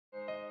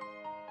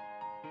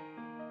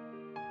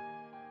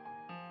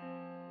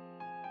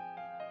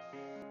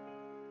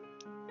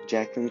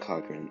Jacqueline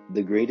Cochran,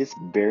 the greatest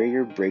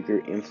barrier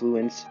breaker,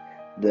 influenced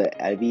the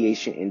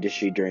aviation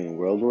industry during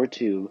World War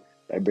II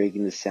by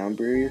breaking the sound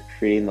barrier,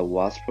 creating the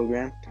WASP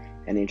program,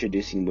 and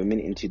introducing women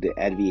into the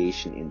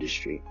aviation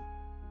industry.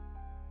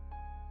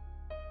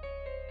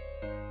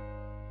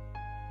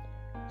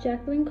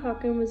 Jacqueline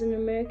Cochran was an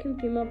American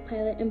female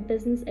pilot and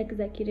business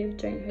executive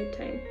during her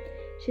time.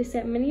 She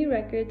set many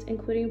records,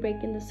 including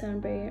breaking the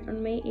sound barrier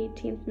on May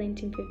 18,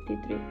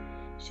 1953.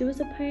 She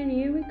was a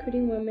pioneer in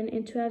recruiting women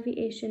into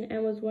aviation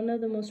and was one of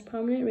the most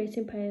prominent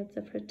racing pilots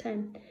of her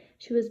time.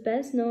 She was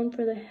best known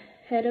for the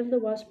head of the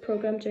WASP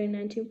program during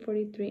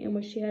 1943, in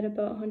which she had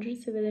about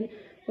 100 civilian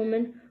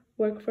women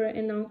work for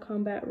in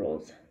non-combat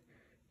roles.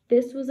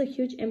 This was a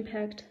huge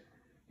impact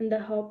and the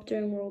help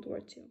during World War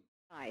II.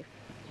 Life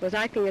was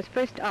acting as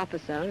first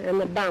officer in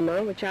the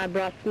bomber which I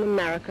brought from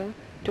America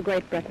to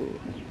Great Britain.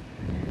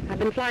 I've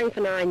been flying for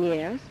 9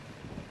 years,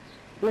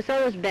 and it's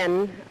always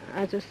been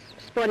as a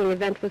sporting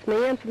event with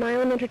me and for my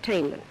own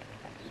entertainment.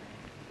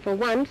 For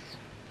once,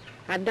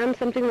 I've done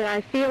something that I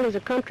feel is a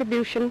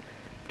contribution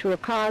to a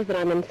cause that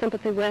I'm in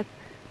sympathy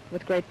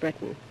with Great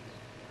Britain.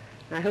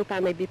 I hope I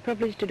may be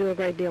privileged to do a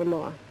great deal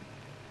more.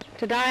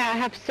 Today I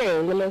have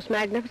seen the most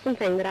magnificent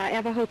thing that I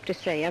ever hoped to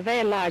see, a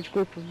very large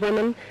group of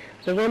women,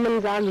 the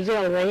Women's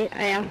Auxiliary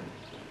Air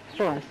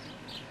Force.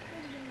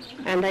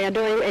 And they are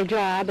doing a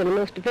job and the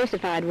most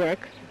diversified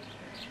work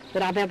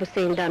that I've ever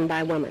seen done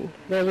by women.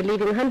 They're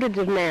relieving hundreds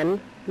of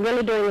men,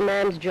 really doing a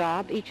man's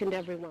job, each and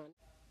every one.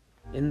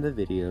 In the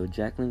video,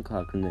 Jacqueline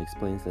Cochran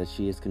explains that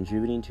she is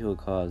contributing to a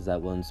cause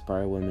that will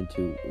inspire women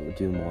to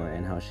do more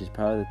and how she's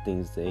proud of the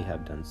things they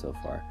have done so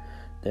far,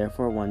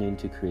 therefore wanting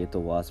to create the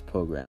WASP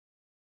program.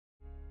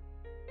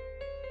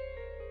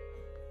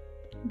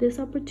 This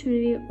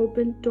opportunity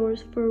opened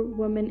doors for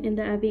women in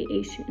the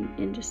aviation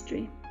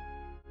industry.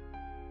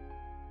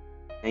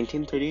 In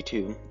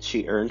 1932,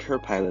 she earned her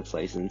pilot's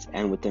license,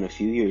 and within a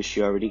few years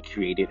she already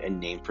created a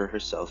name for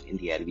herself in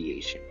the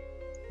aviation.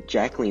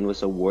 Jacqueline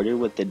was awarded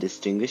with the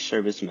Distinguished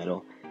Service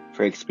Medal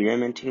for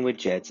experimenting with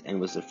jets and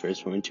was the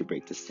first woman to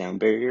break the sound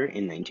barrier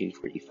in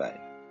 1945.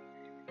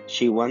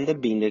 She won the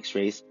Beandex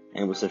race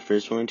and was the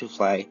first woman to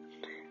fly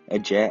a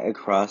jet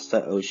across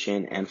the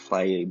ocean and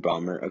fly a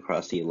bomber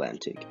across the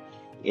Atlantic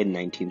in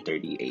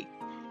 1938.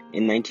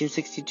 In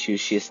 1962,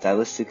 she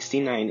established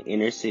 69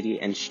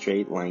 inner-city and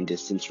straight-line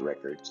distance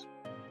records.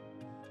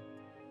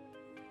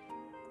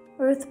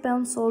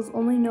 Earthbound souls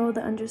only know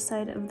the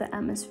underside of the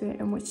atmosphere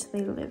in which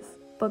they live,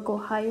 but go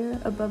higher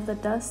above the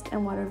dust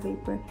and water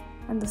vapor,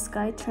 and the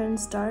sky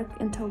turns dark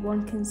until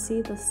one can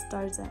see the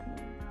stars at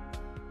night.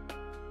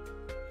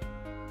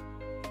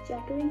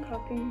 Jacqueline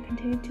Cochran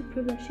continued to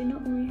prove that she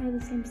not only had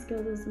the same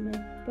skills as the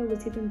men, but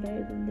was even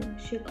better than them.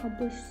 She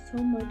accomplished so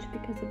much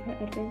because of her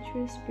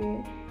adventurous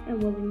spirit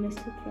and willingness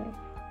to thrive.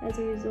 As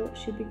a result,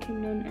 she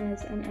became known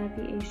as an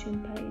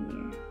aviation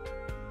pioneer.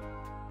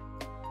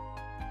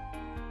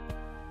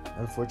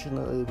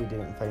 Unfortunately, we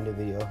didn't find a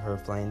video of her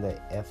flying the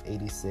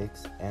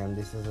F-86, and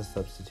this is a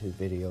substitute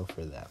video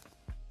for that.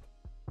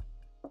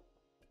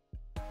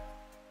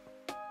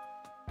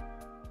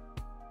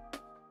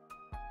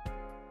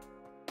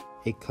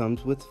 It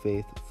comes with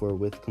faith, for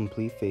with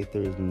complete faith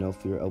there is no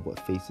fear of what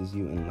faces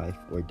you in life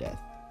or death.